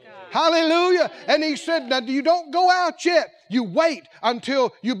lost. Hallelujah. And he said, now you don't go out yet. You wait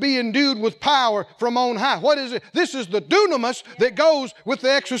until you be endued with power from on high. What is it? This is the dunamis that goes with the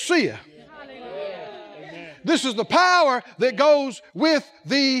exousia. This is the power that goes with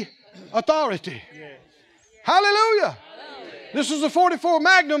the authority. Hallelujah. This is the 44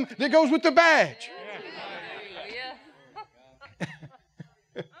 Magnum that goes with the badge.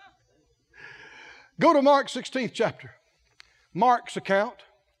 Go to Mark 16th chapter. Mark's account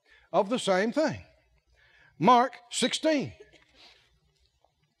of the same thing. Mark 16,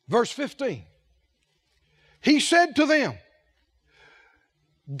 verse 15. He said to them,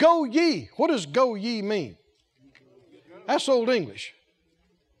 go ye. What does go ye mean? That's Old English.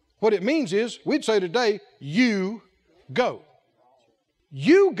 What it means is, we'd say today, you go.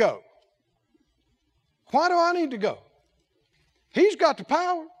 You go. Why do I need to go? He's got the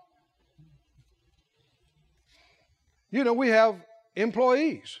power. You know, we have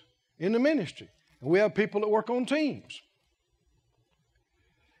employees in the ministry. And we have people that work on teams.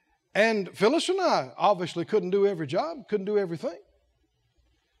 And Phyllis and I obviously couldn't do every job, couldn't do everything.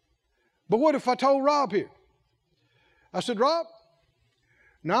 But what if I told Rob here? I said, Rob,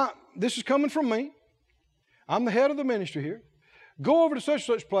 now this is coming from me. I'm the head of the ministry here. Go over to such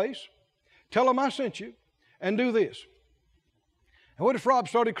and such place, tell them I sent you, and do this. And what if Rob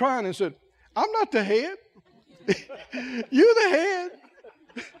started crying and said, I'm not the head. You're the head.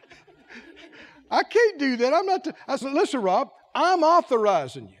 I can't do that. I'm not. I said, listen, Rob, I'm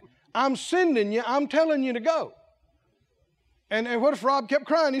authorizing you. I'm sending you. I'm telling you to go. And what if Rob kept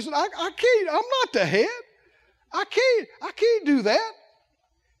crying? He said, I can't. I'm not the head. I can't do that.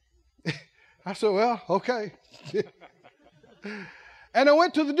 I said, well, okay. And I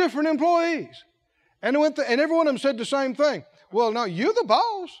went to the different employees. And every one of them said the same thing. Well, no, you're the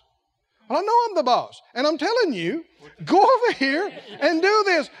boss. Well, I know I'm the boss. And I'm telling you, go over here and do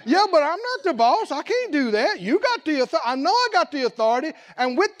this. Yeah, but I'm not the boss. I can't do that. You got the authority. I know I got the authority.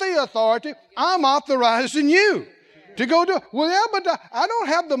 And with the authority, I'm authorizing you to go do it. Well, yeah, but I don't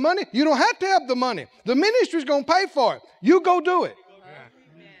have the money. You don't have to have the money. The ministry's going to pay for it. You go do it.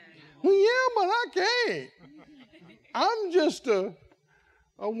 Well, yeah, but I can't. I'm just a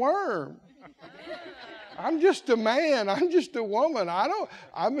worm. I'm just a man. I'm just a woman. I'm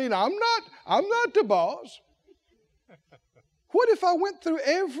not the boss. What if I went through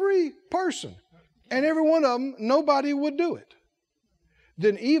every person and every one of them, nobody would do it?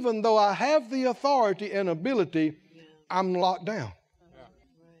 Then even though I have the authority and ability, I'm locked down.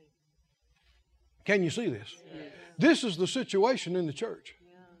 Can you see this? This is the situation in the church.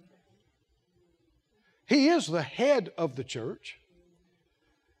 He is the head of the church,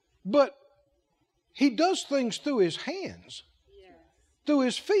 but he does things through his hands, through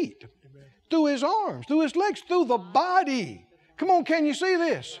his feet, through his arms, through his legs, through the body. Come on, can you see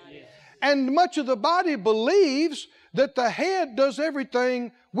this? And much of the body believes that the head does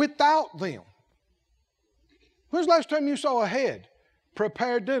everything without them. When's the last time you saw a head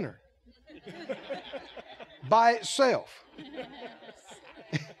prepare dinner by itself?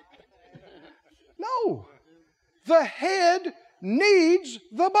 No. The head needs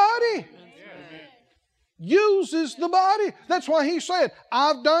the body. Uses the body. That's why he said,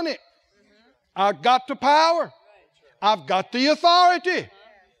 I've done it. I've got the power. I've got the authority.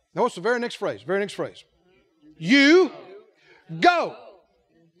 Now what's the very next phrase? Very next phrase. You go.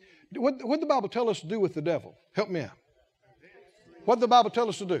 What did the Bible tell us to do with the devil? Help me out. What did the Bible tell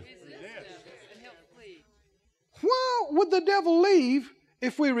us to do? Well, would the devil leave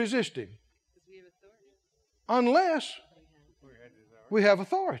if we resist him? Unless we have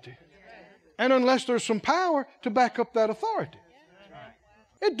authority. And unless there's some power to back up that authority.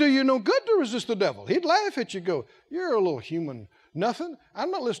 It'd do you no good to resist the devil. He'd laugh at you, go, you're a little human nothing.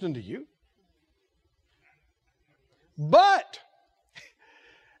 I'm not listening to you. But,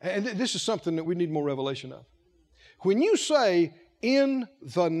 and this is something that we need more revelation of. When you say, in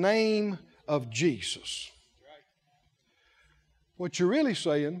the name of Jesus, what you're really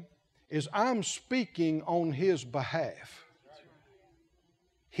saying is, I'm speaking on his behalf.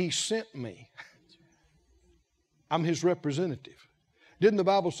 He sent me. I'm his representative. Didn't the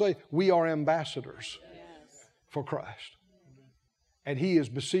Bible say we are ambassadors for Christ? And he is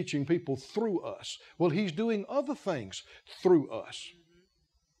beseeching people through us. Well, he's doing other things through us.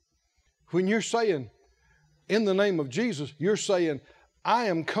 When you're saying, in the name of Jesus, you're saying, I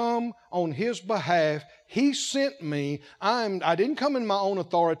am come on his behalf. He sent me. I didn't come in my own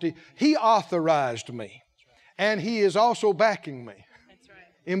authority. He authorized me. And he is also backing me.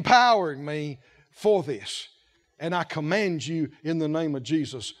 Empowering me for this. And I command you in the name of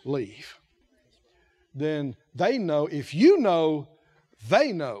Jesus, leave. Then they know, if you know,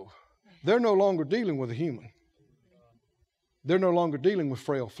 they know, they're no longer dealing with a human. They're no longer dealing with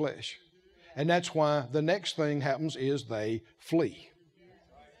frail flesh. And that's why the next thing happens is they flee.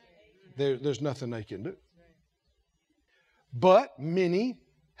 There's nothing they can do. But many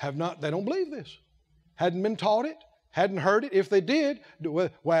have not, they don't believe this. Hadn't been taught it, hadn't heard it. If they did,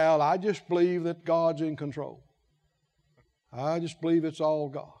 well, I just believe that God's in control. I just believe it's all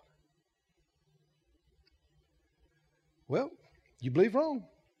God. Well, you believe wrong.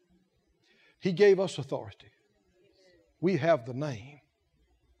 He gave us authority. We have the name.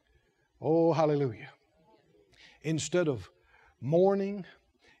 Oh, hallelujah. Instead of mourning,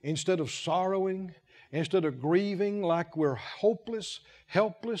 instead of sorrowing, instead of grieving like we're hopeless,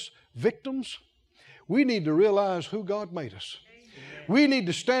 helpless victims, we need to realize who God made us. We need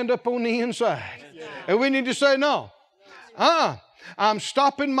to stand up on the inside. And we need to say, no, I'm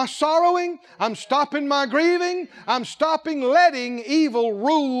stopping my sorrowing. I'm stopping my grieving. I'm stopping letting evil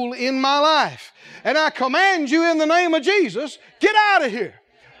rule in my life. And I command you in the name of Jesus, get out of here.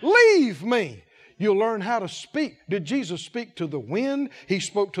 Leave me. You'll learn how to speak. Did Jesus speak to the wind? He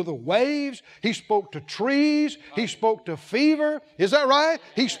spoke to the waves. He spoke to trees. He spoke to fever. Is that right?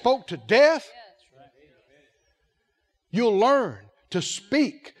 He spoke to death. You'll learn to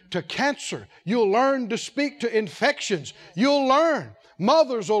speak to cancer. You'll learn to speak to infections. You'll learn.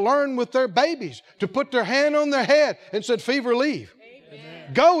 Mothers will learn with their babies to put their hand on their head and said, fever, leave.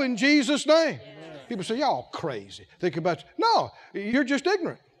 Amen. Go in Jesus' name. Amen. People say, y'all crazy. Think about, no, you're just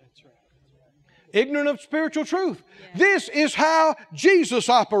ignorant. Ignorant of spiritual truth. Yeah. This is how Jesus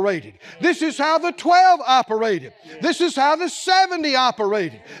operated. This is how the 12 operated. Yeah. This is how the 70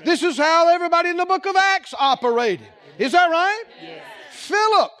 operated. Yeah. This is how everybody in the book of Acts operated. Is that right? Yeah.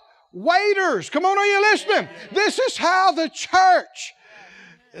 Philip, waiters, come on, are you listening? This is how the church.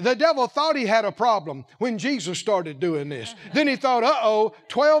 The devil thought he had a problem when Jesus started doing this. Then he thought,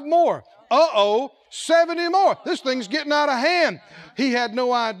 12 more. 70 more. This thing's getting out of hand. He had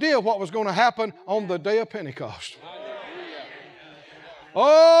no idea what was going to happen on the day of Pentecost.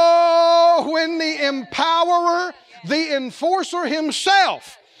 Oh, when the empowerer, the enforcer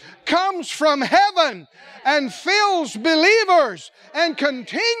himself comes from heaven and fills believers and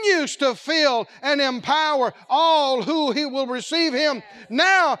continues to fill and empower all who he will receive him.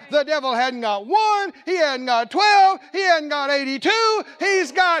 Now the devil hadn't got 1, he hadn't got 12, he hadn't got 82,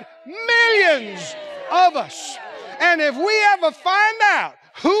 he's got millions of us. And if we ever find out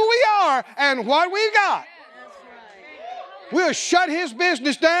who we are and what we got, we'll shut his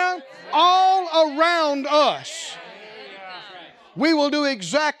business down all around us. We will do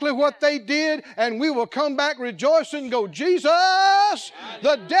exactly what they did, and we will come back rejoicing and go, Jesus,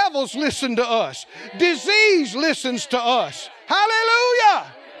 the devils listen to us. Disease listens to us.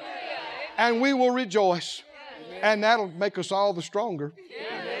 Hallelujah. And we will rejoice. And that'll make us all the stronger.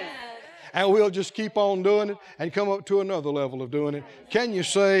 And we'll just keep on doing it and come up to another level of doing it. Can you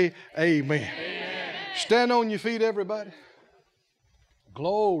say amen? Amen. Stand on your feet, everybody.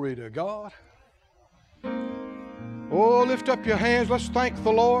 Glory to God. Oh, lift up your hands. Let's thank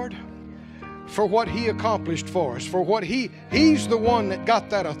the Lord for what He accomplished for us, for what He's the one that got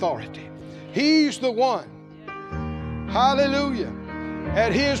that authority. He's the one. Hallelujah.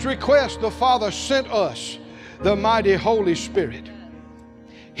 At His request, the Father sent us the mighty Holy Spirit.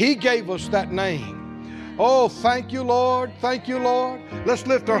 He gave us that name. Oh, thank you, Lord. Thank you, Lord. Let's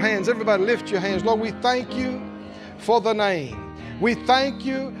lift our hands. Everybody lift your hands. Lord, we thank you for the name. We thank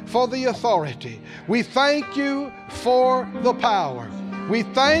you for the authority. We thank you for the power. We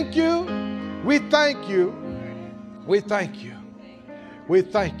thank you. We thank you. We thank you. We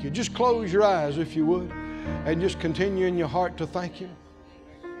thank you. Just close your eyes if you would and just continue in your heart to thank Him.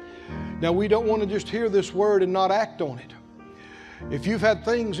 Now, we don't want to just hear this word and not act on it. If you've had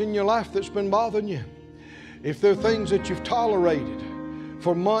things in your life that's been bothering you, if there are things that you've tolerated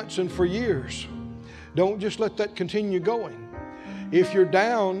for months and for years, don't just let that continue going. If you're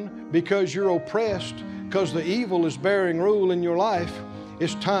down because you're oppressed, because the evil is bearing rule in your life,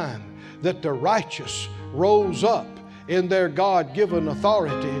 it's time that the righteous rose up in their God-given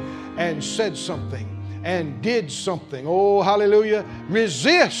authority and said something and did something. Oh, hallelujah.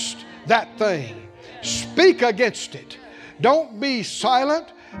 Resist that thing. Speak against it. Don't be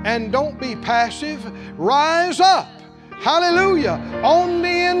silent and don't be passive. Rise up. Hallelujah. On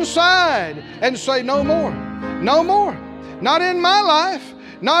the inside and say, no more. No more. Not in my life.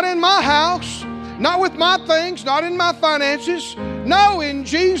 Not in my house. Not with my things. Not in my finances. No, in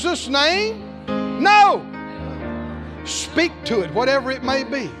Jesus' name. No. Speak to it, whatever it may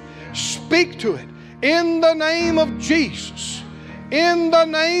be. Speak to it. In the name of Jesus. In the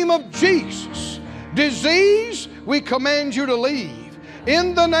name of Jesus. Disease, we command you to leave.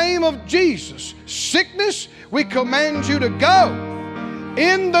 In the name of Jesus. Sickness, we command you to go.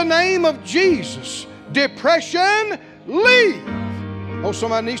 In the name of Jesus. Depression, leave. Oh,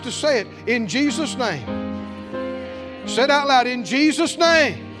 somebody needs to say it. In Jesus' name. Say it out loud. In Jesus'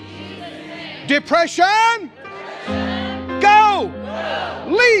 name. Depression, go.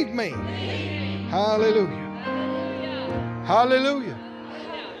 Leave me. Hallelujah. Hallelujah.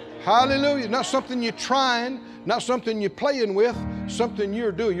 Hallelujah. Not something you're trying, not something you're playing with, something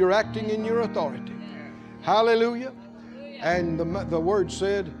you're doing. You're acting in your authority. Hallelujah. And the word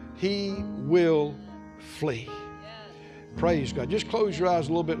said, he will flee. Praise God. Just close your eyes a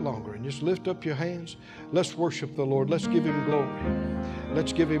little bit longer and just lift up your hands. Let's worship the Lord. Let's give him glory.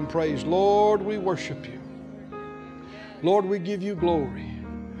 Let's give him praise. Lord, we worship you. Lord, we give you glory.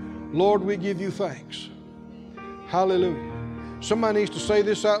 Lord, we give you thanks. Hallelujah. Somebody needs to say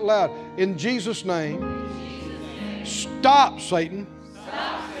this out loud. In Jesus' name, stop, Satan.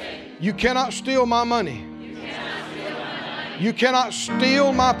 You cannot steal my money. You cannot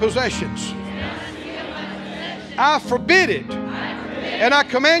steal my possessions. I forbid it. And I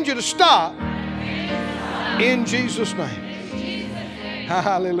command you to stop in Jesus' name.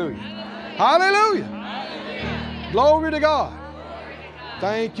 Hallelujah. Hallelujah. Glory to God.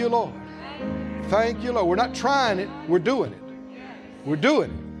 Thank you, Lord. Thank you, Lord. We're not trying it. We're doing it. We're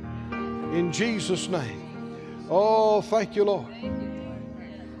doing it in Jesus' name. Oh, thank you, Lord.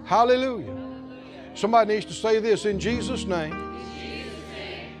 Hallelujah. Somebody needs to say this. In Jesus' name,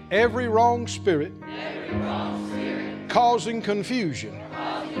 every wrong spirit causing confusion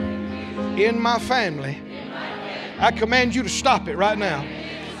in my family, I command you to stop it right now.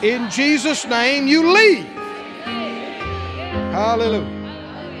 In Jesus' name, you leave.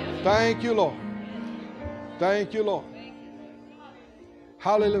 Hallelujah. Thank you, Lord. Thank you, Lord.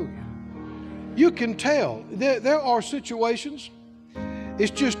 Hallelujah. You can tell there are situations,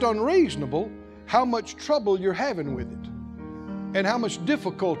 it's just unreasonable how much trouble you're having with it and how much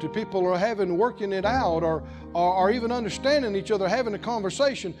difficulty people are having working it out or even understanding each other, having a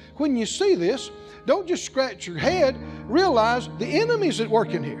conversation. When you see this, don't just scratch your head. Realize the enemy's at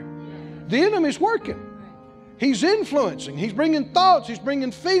work in here. The enemy's working. He's influencing. He's bringing thoughts. He's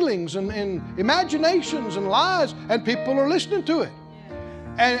bringing feelings and imaginations and lies, and people are listening to it.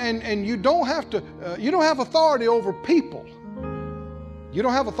 And you don't have to, you don't have authority over people. You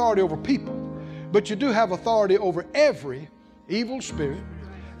don't have authority over people, but you do have authority over every evil spirit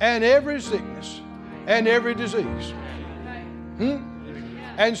and every sickness and every disease.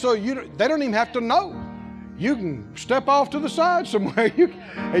 And so they don't even have to know. You can step off to the side somewhere.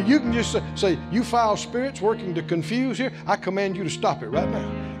 And you can just say, you foul spirits working to confuse here, I command you to stop it right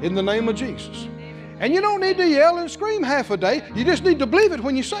now in the name of Jesus. And you don't need to yell and scream half a day. You just need to believe it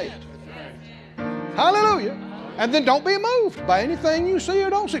when you say it. Hallelujah. And then don't be moved by anything you see or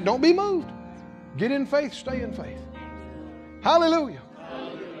don't see. Don't be moved. Get in faith, stay in faith. Hallelujah.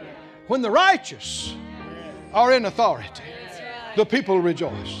 When the righteous are in authority, the people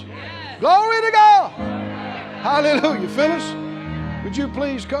rejoice. Glory to God. Hallelujah. Phyllis, would you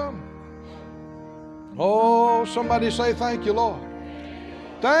please come? Oh, somebody say thank you, Lord.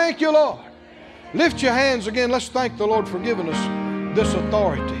 Thank you, Lord. Lift your hands again. Let's thank the Lord for giving us this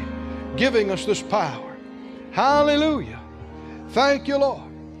authority, giving us this power. Hallelujah. Thank you, Lord.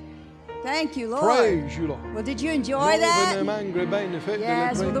 Thank you, Lord. Praise you, Lord. Well, did you enjoy that?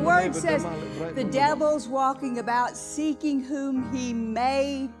 Yes, well, the Word says the devil's walking about seeking whom he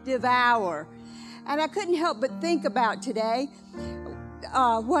may devour. And I couldn't help but think about today,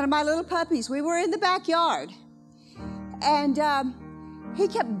 one of my little puppies, we were in the backyard, and he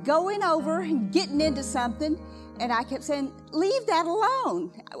kept going over and getting into something, and I kept saying, leave that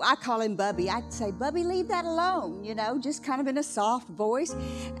alone. I call him Bubby. I'd say, Bubby, leave that alone, just kind of in a soft voice,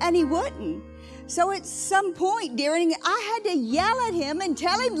 and he wouldn't. So at some point during, I had to yell at him and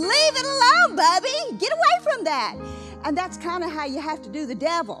tell him, leave it alone, Bubby. Get away from that. And that's kind of how you have to do the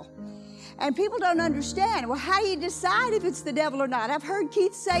devil. And people don't understand, well, how do you decide if it's the devil or not? I've heard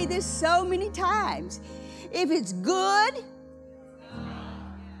Keith say this so many times. If it's good,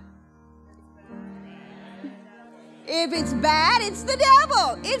 if it's bad, it's the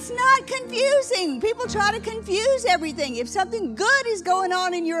devil. It's not confusing. People try to confuse everything. If something good is going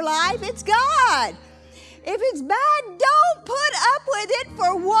on in your life, it's God. If it's bad, don't put up with it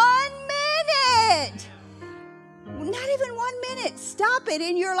for 1 minute. Not even 1 minute. Stop it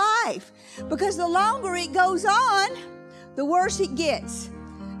in your life. Because the longer it goes on, the worse it gets.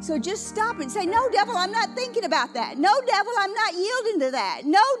 So just stop and say, no, devil, I'm not thinking about that. No, devil, I'm not yielding to that.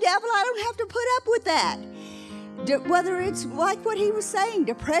 No, devil, I don't have to put up with that. Whether it's like what he was saying,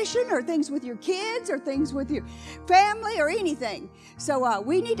 depression or things with your kids or things with your family or anything. So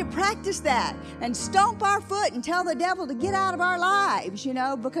we need to practice that and stomp our foot and tell the devil to get out of our lives,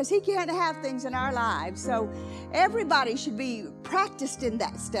 because he can't have things in our lives. So everybody should be practiced in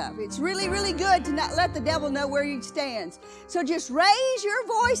that stuff. It's really, really good to not let the devil know where he stands. So just raise your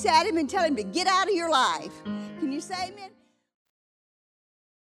voice at him and tell him to get out of your life. Can you say amen?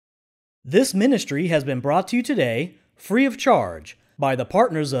 This ministry has been brought to you today, free of charge, by the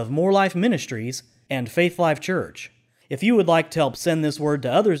partners of More Life Ministries and Faith Life Church. If you would like to help send this word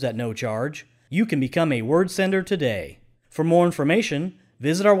to others at no charge, you can become a word sender today. For more information,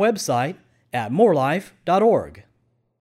 visit our website at morelife.org.